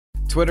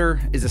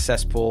Twitter is a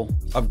cesspool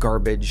of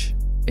garbage.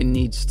 It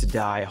needs to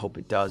die. I hope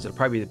it does. It'll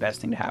probably be the best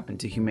thing to happen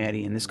to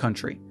humanity in this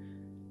country.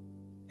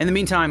 In the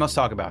meantime, let's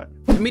talk about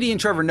it. Comedian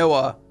Trevor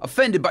Noah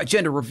offended by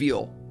gender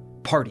reveal.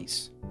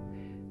 Parties.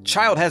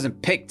 Child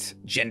hasn't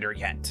picked gender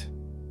yet.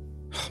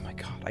 Oh my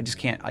God, I just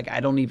can't, like, I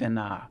don't even,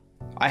 I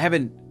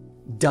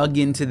haven't dug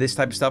into this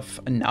type of stuff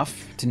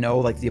enough to know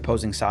like the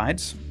opposing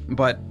sides,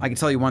 but I can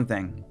tell you one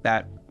thing,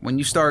 that when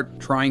you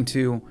start trying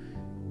to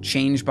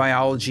change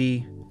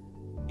biology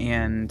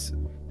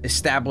and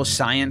establish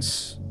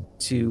science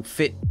to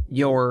fit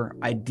your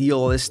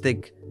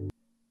idealistic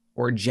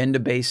or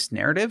agenda-based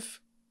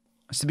narrative,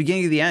 it's the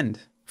beginning of the end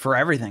for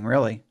everything,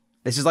 really.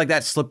 This is like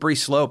that slippery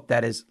slope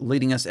that is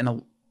leading us in a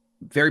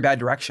very bad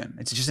direction.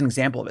 It's just an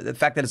example of it. The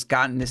fact that it's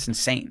gotten this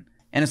insane.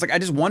 And it's like, I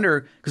just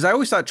wonder, because I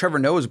always thought Trevor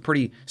Noah was a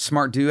pretty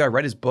smart dude. I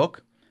read his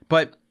book,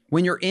 but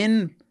when you're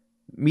in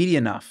media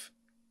enough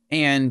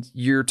and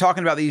you're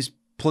talking about these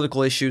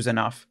political issues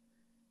enough,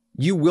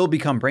 you will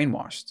become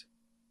brainwashed.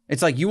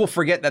 It's like you will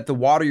forget that the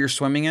water you're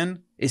swimming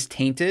in is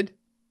tainted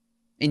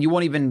and you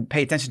won't even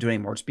pay attention to it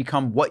anymore. It's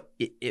become what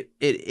it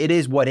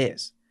is what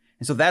is.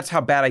 And so that's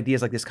how bad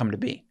ideas like this come to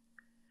be.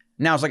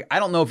 Now, it's like, I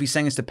don't know if he's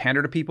saying this to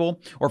pander to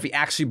people or if he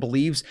actually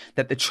believes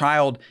that the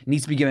child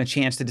needs to be given a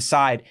chance to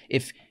decide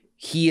if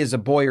he is a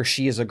boy or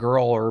she is a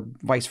girl or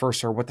vice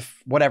versa or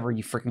whatever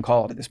you freaking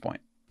call it at this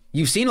point.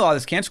 You've seen a lot of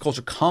this cancel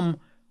culture come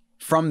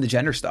from the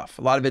gender stuff.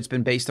 A lot of it's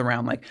been based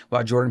around like,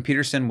 well, Jordan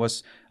Peterson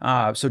was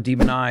so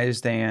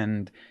demonized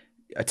and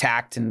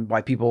attacked, and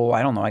why people,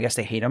 I don't know, I guess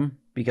they hate him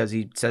because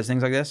he says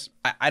things like this.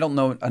 I don't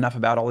know enough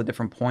about all the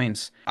different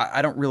points.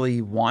 I don't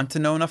really want to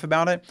know enough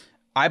about it.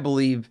 I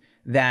believe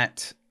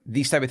that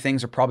these type of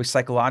things are probably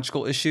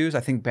psychological issues. I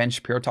think Ben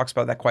Shapiro talks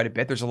about that quite a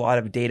bit. There's a lot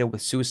of data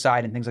with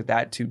suicide and things like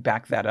that to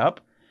back that up.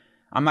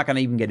 I'm not going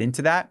to even get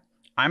into that.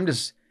 I'm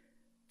just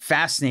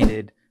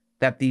fascinated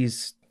that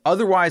these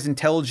otherwise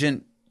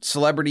intelligent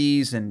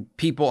celebrities and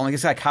people, and like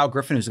this guy Kyle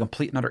Griffin, who's a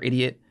complete and utter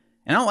idiot.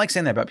 And I don't like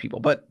saying that about people,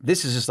 but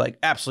this is just like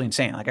absolutely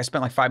insane. Like I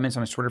spent like 5 minutes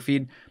on his Twitter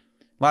feed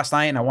last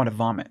night and I want to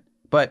vomit.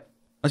 But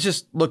let's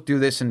just look through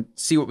this and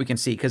see what we can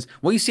see. Because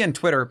what you see on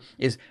Twitter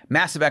is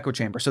massive echo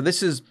chamber. So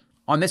this is,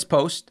 on this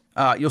post,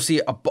 you'll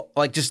see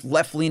like just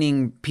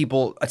left-leaning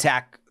people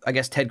attack, I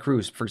guess, Ted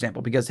Cruz, for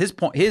example, because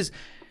his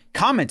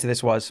comment to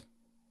this was,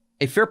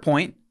 a fair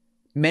point,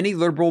 many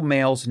liberal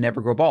males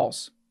never grow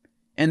balls.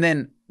 And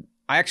then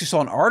I actually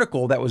saw an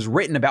article that was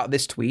written about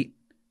this tweet,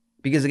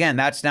 because again,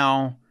 that's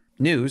now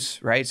news,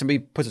 right? Somebody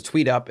puts a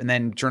tweet up and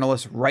then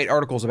journalists write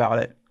articles about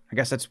it. I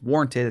guess that's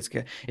warranted.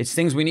 It's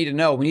things we need to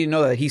know. We need to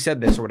know that he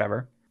said this or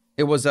whatever.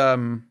 It was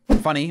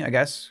funny, I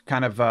guess,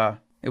 kind of,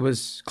 it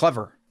was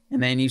clever.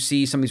 And then you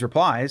see some of these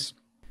replies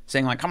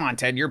saying like, come on,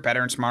 Ted, you're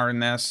better and smarter than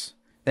this.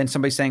 Then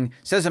somebody saying,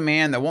 says a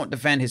man that won't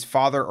defend his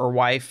father or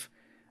wife.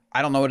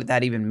 I don't know what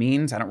that even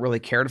means. I don't really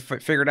care to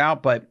figure it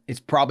out, but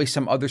it's probably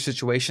some other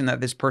situation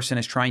that this person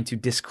is trying to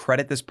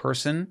discredit this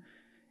person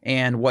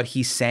and what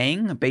he's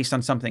saying based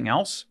on something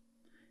else.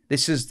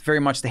 This is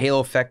very much the halo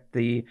effect,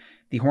 the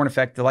horn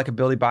effect, the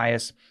likability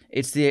bias.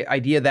 It's the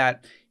idea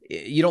that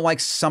you don't like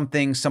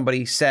something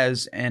somebody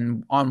says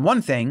and on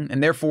one thing,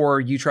 and therefore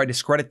you try to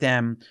discredit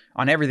them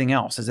on everything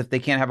else, as if they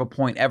can't have a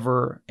point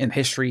ever in the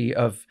history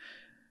of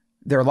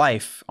their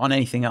life on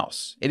anything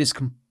else. It is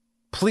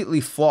completely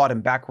flawed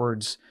and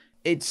backwards.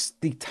 It's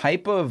the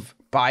type of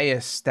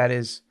bias that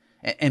is,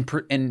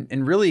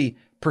 and really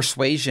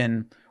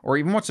persuasion, or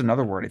even what's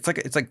another word? It's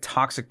like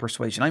toxic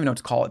persuasion. I don't even know what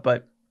to call it,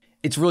 but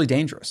it's really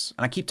dangerous.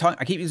 And I keep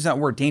using that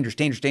word,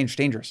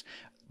 dangerous.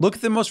 Look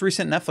at the most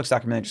recent Netflix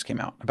documentary that just came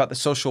out about the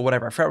social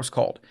whatever, I forgot what it was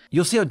called.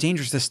 You'll see how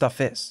dangerous this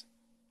stuff is.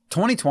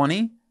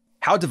 2020,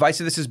 how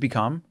divisive this has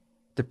become,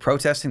 the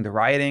protesting, the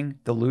rioting,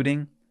 the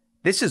looting.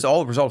 This is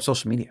all a result of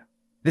social media.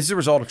 This is a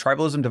result of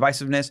tribalism,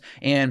 divisiveness,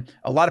 and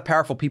a lot of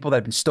powerful people that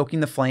have been stoking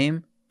the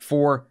flame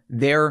for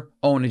their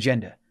own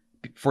agenda,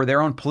 for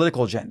their own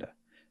political agenda,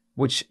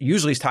 which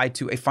usually is tied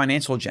to a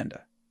financial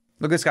agenda.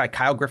 Look at this guy,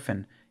 Kyle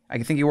Griffin.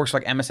 I think he works for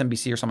like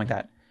MSNBC or something like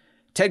that.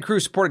 Ted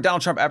Cruz supported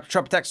Donald Trump after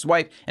Trump attacks his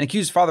wife and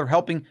accused his father of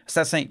helping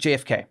assassinate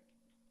JFK.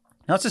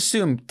 Now let's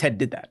assume Ted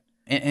did that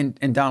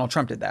and Donald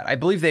Trump did that. I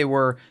believe they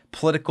were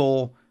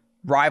political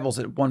rivals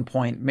at one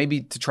point,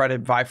 maybe to try to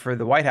vie for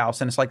the White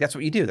House. And it's like, that's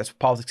what you do. That's what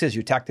politics is.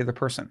 You attack the other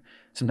person.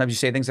 Sometimes you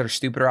say things that are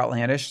stupid or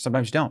outlandish.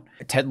 Sometimes you don't.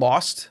 Ted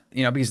lost,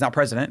 because he's not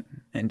president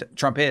and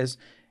Trump is.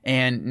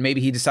 And maybe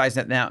he decides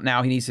that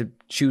now he needs to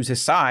choose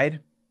his side.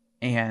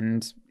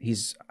 And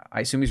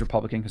I assume he's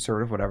Republican,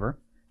 conservative, whatever.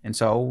 And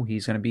so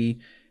he's going to be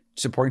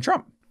supporting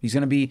Trump. He's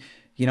going to be,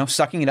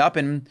 sucking it up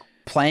and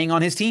playing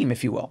on his team,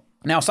 if you will.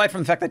 Now, aside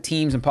from the fact that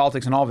teams and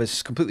politics and all of this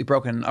is completely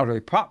broken and utterly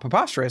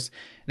preposterous,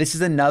 this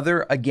is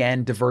another,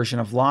 again, diversion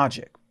of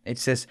logic.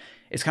 It's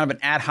kind of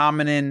an ad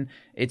hominem.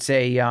 It's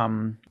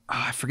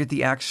I forget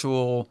the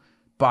actual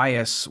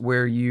bias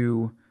where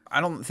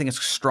I don't think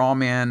it's straw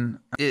man.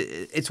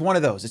 It's one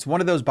of those. It's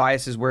one of those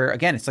biases where,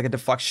 again, it's like a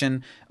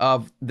deflection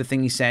of the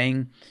thing he's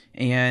saying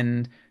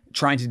and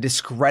trying to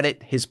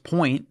discredit his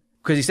point,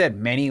 because he said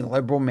many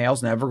liberal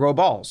males never grow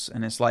balls.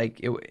 And it's like,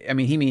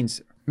 he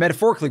means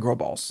Metaphorically grow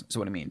balls is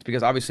what it means,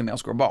 because obviously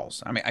males grow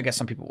balls. I mean, I guess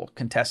some people will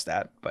contest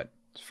that, but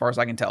as far as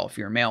I can tell, if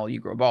you're a male, you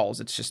grow balls.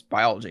 It's just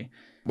biology.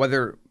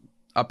 Whether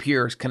up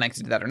here is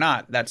connected to that or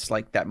not, that's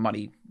like that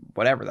muddy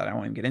whatever that I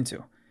won't even get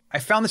into. I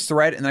found this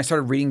thread and I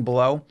started reading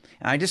below,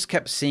 and I just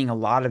kept seeing a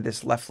lot of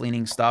this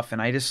left-leaning stuff,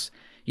 and I just,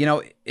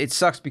 it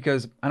sucks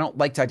because I don't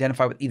like to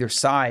identify with either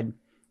side,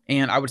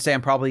 and I would say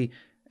I'm probably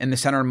in the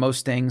center of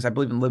most things. I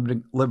believe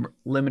in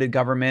limited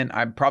government.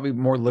 I'm probably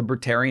more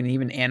libertarian and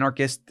even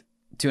anarchist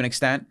to an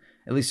extent,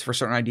 at least for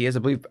certain ideas.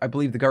 I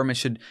believe the government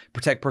should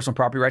protect personal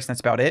property rights, and that's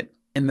about it.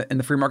 And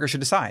the free market should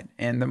decide.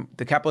 And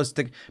the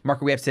capitalistic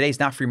market we have today is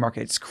not free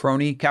market. It's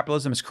crony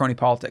capitalism. It's crony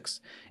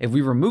politics. If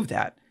we remove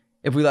that,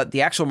 if we let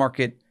the actual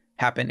market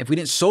happen, if we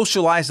didn't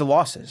socialize the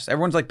losses,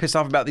 everyone's like pissed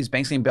off about these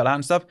banks getting bailed out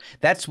and stuff.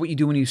 That's what you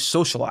do when you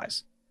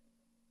socialize.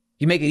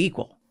 You make it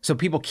equal. So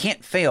people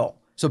can't fail.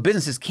 So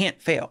businesses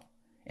can't fail.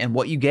 And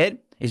what you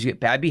get is you get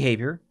bad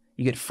behavior.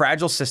 You get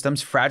fragile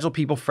systems, fragile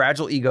people,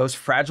 fragile egos,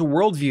 fragile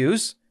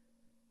worldviews,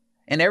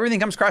 and everything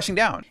comes crashing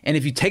down. And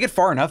if you take it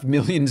far enough,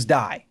 millions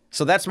die.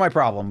 So that's my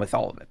problem with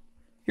all of it.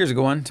 Here's a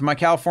good one. To my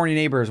California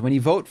neighbors, when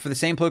you vote for the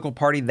same political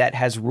party that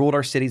has ruled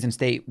our cities and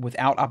state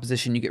without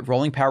opposition, you get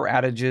rolling power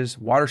outages,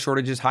 water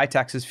shortages, high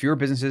taxes, fewer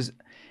businesses,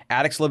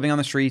 addicts living on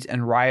the streets,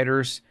 and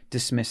rioters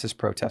dismissed as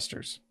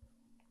protesters.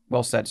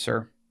 Well said,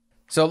 sir.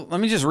 So let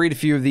me just read a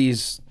few of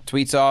these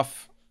tweets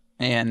off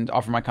and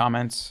offer my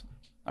comments.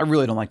 I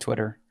really don't like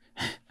Twitter.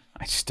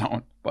 I just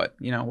don't, but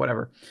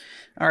whatever.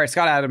 All right,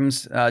 Scott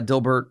Adams,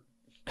 Dilbert,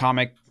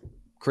 comic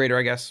creator,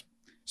 I guess.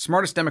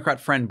 Smartest Democrat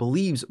friend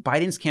believes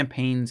Biden's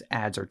campaign's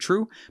ads are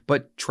true,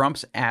 but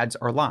Trump's ads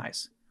are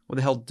lies. What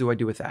the hell do I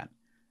do with that?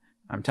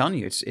 I'm telling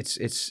you,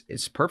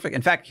 it's perfect.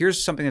 In fact,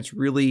 here's something this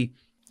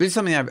is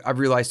something I've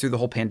realized through the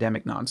whole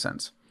pandemic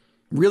nonsense.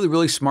 Really,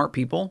 really smart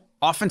people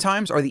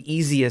oftentimes are the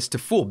easiest to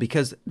fool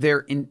because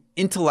they're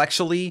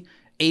intellectually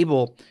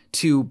able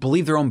to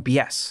believe their own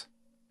BS,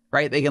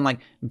 right? They can like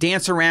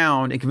dance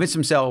around and convince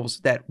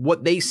themselves that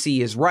what they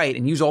see is right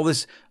and use all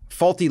this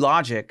faulty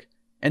logic,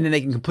 and then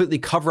they can completely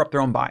cover up their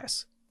own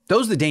bias.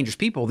 Those are the dangerous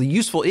people, the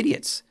useful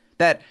idiots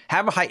that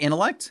have a high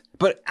intellect,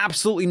 but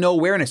absolutely no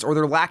awareness, or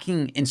they're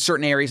lacking in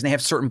certain areas and they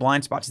have certain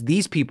blind spots.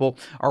 These people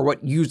are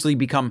what usually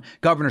become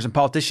governors and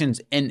politicians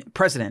and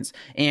presidents,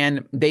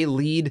 and they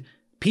lead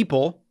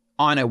people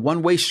on a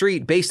one-way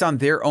street based on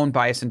their own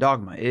bias and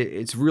dogma.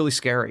 It's really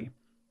scary.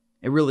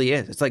 It really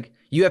is. It's like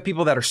you have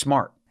people that are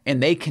smart,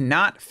 and they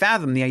cannot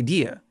fathom the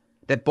idea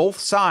that both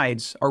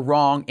sides are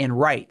wrong and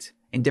right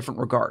in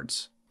different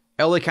regards.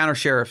 LA County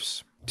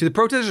Sheriffs. To the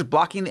protesters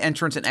blocking the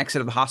entrance and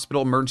exit of the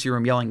hospital emergency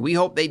room yelling, "We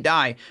hope they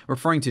die,"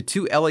 referring to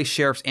 2 LA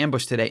sheriffs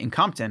ambushed today in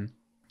Compton.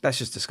 That's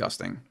just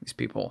disgusting. These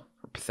people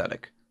are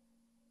pathetic.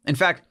 In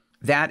fact,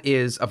 that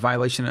is a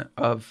violation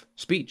of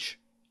speech.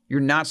 You're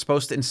not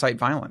supposed to incite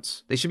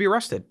violence. They should be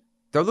arrested.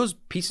 Throw those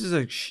pieces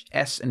of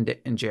S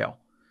in jail.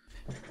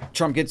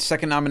 Trump gets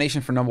second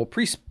nomination for Nobel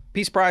Peace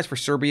Prize for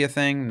Serbia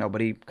thing.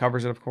 Nobody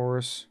covers it, of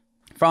course.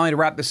 Finally, to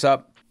wrap this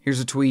up, here's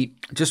a tweet.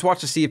 Just watch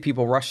to see if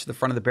people rush to the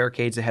front of the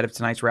barricades ahead of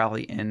tonight's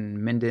rally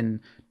in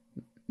Minden,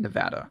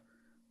 Nevada.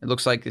 It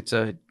looks like it's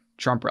a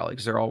Trump rally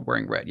because they're all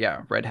wearing red.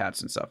 Yeah, red hats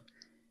and stuff.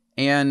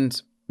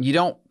 And you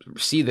don't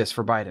see this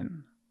for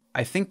Biden.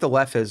 I think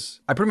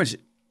I pretty much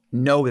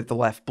know that the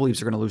left believes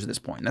they're going to lose at this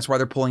point. That's why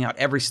they're pulling out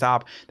every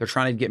stop. They're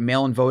trying to get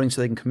mail-in voting so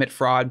they can commit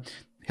fraud.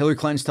 Hillary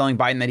Clinton's telling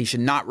Biden that he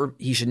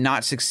should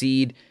not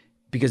succeed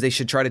because they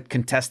should try to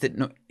contest it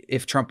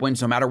if Trump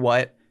wins no matter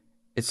what.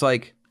 It's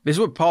like, this is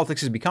what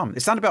politics has become.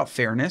 It's not about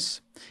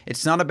fairness.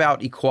 It's not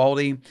about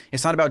equality.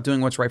 It's not about doing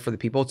what's right for the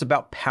people. It's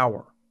about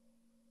power.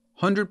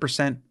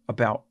 100%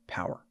 about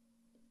power.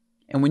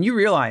 And when you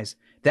realize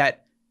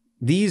that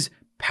these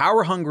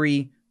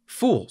power-hungry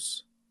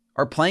fools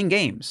are playing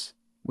games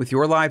with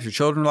your lives, your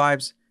children's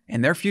lives,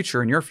 and their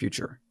future and your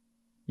future,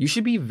 you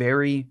should be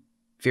very,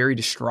 very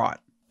distraught.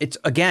 It's,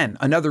 again,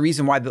 another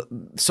reason why the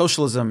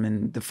socialism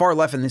and the far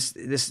left and this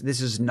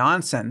is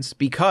nonsense,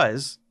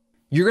 because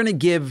you're going to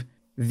give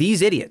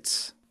these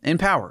idiots in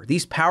power,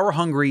 these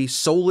power-hungry,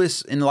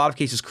 soulless, in a lot of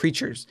cases,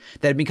 creatures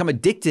that have become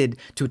addicted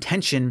to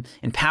attention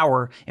and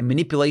power and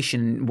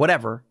manipulation and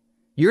whatever,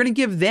 you're going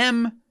to give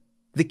them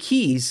the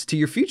keys to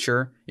your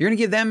future. You're going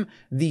to give them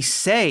the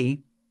say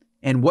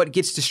in what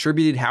gets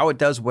distributed, how it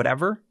does,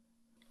 whatever.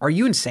 Are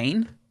you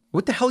insane?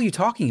 What the hell are you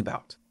talking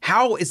about?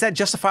 How is that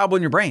justifiable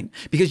in your brain?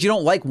 Because you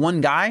don't like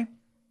one guy?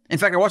 In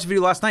fact, I watched a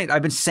video last night.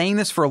 I've been saying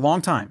this for a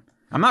long time.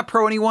 I'm not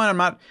pro anyone.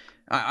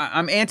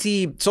 I'm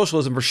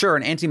anti-socialism for sure,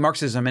 and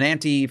anti-Marxism and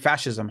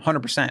anti-fascism,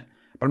 100%.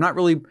 But I'm not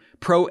really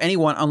pro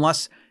anyone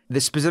unless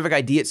the specific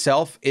idea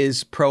itself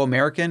is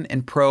pro-American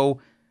and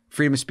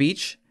pro-freedom of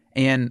speech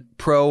and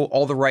pro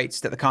all the rights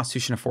that the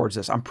Constitution affords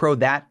us. I'm pro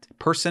that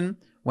person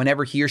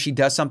whenever he or she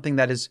does something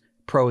that is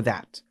pro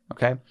that,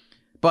 okay?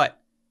 But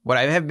what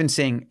I have been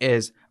seeing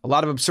is a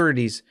lot of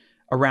absurdities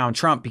around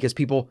Trump because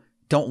people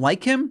don't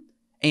like him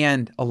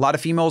and a lot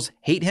of females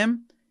hate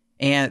him.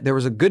 And there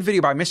was a good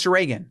video by Mr.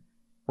 Reagan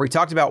where he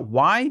talked about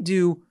why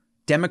do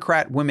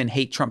Democrat women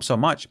hate Trump so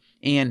much?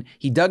 And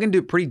he dug into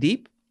it pretty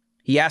deep.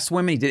 He asked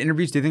women, he did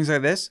interviews, did things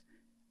like this.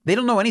 They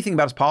don't know anything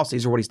about his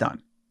policies or what he's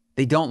done.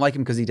 They don't like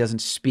him because he doesn't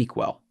speak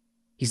well.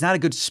 He's not a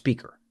good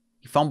speaker.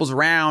 He fumbles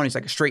around. He's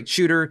like a straight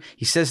shooter.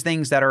 He says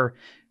things that are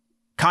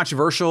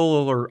controversial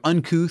or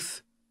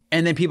uncouth.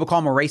 And then people call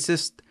him a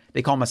racist.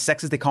 They call him a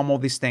sexist. They call him all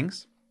these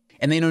things.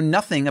 And they know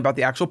nothing about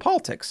the actual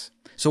politics.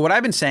 So what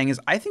I've been saying is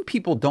I think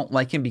people don't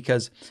like him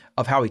because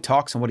of how he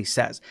talks and what he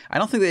says. I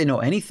don't think they know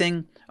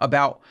anything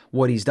about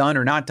what he's done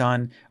or not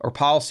done or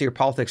policy or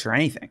politics or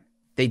anything.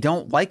 They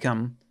don't like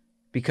him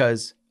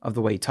because of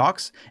the way he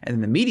talks. And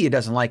then the media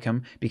doesn't like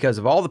him because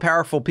of all the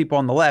powerful people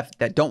on the left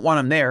that don't want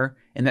him there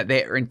and that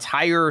their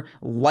entire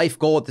life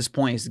goal at this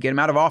point is to get him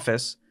out of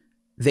office.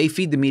 They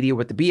feed the media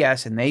with the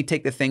BS and they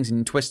take the things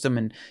and twist them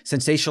and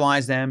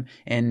sensationalize them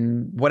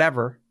and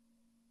whatever.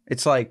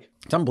 It's like,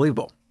 it's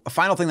unbelievable. A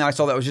final thing that I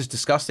saw that was just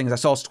disgusting is I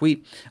saw a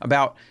tweet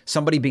about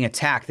somebody being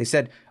attacked. They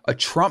said a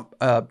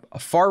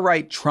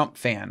far-right Trump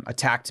fan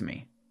attacked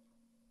me.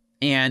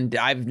 And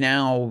I've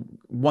now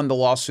won the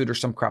lawsuit or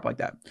some crap like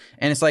that.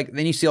 And it's like,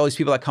 then you see all these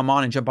people that come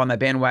on and jump on that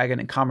bandwagon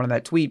and comment on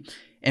that tweet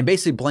and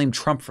basically blame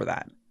Trump for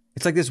that.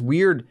 It's like this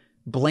weird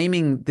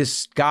blaming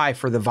this guy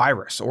for the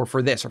virus or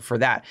for this or for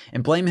that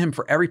and blame him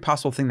for every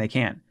possible thing they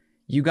can.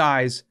 You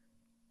guys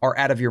are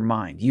out of your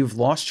mind. You've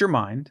lost your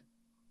mind.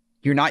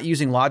 You're not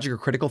using logic or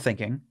critical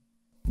thinking.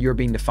 You're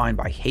being defined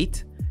by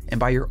hate and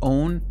by your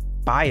own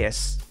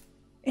bias,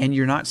 and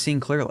you're not seeing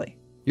clearly.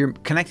 You're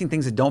connecting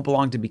things that don't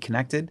belong to be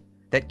connected,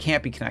 that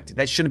can't be connected,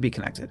 that shouldn't be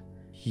connected.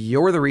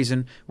 You're the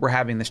reason we're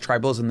having this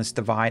tribalism, this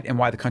divide, and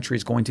why the country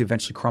is going to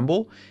eventually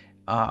crumble,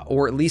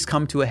 or at least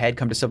come to a head,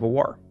 come to civil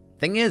war.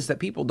 Thing is that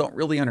people don't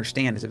really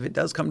understand is if it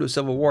does come to a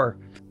civil war,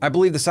 I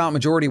believe the silent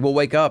majority will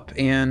wake up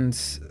and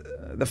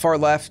the far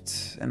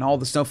left and all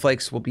the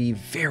snowflakes will be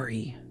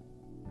very,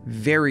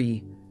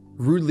 very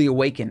rudely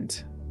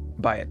awakened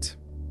by it.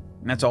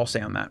 And that's all I'll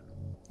say on that.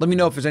 Let me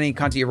know if there's any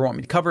content you ever want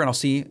me to cover, and I'll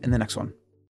see you in the next one.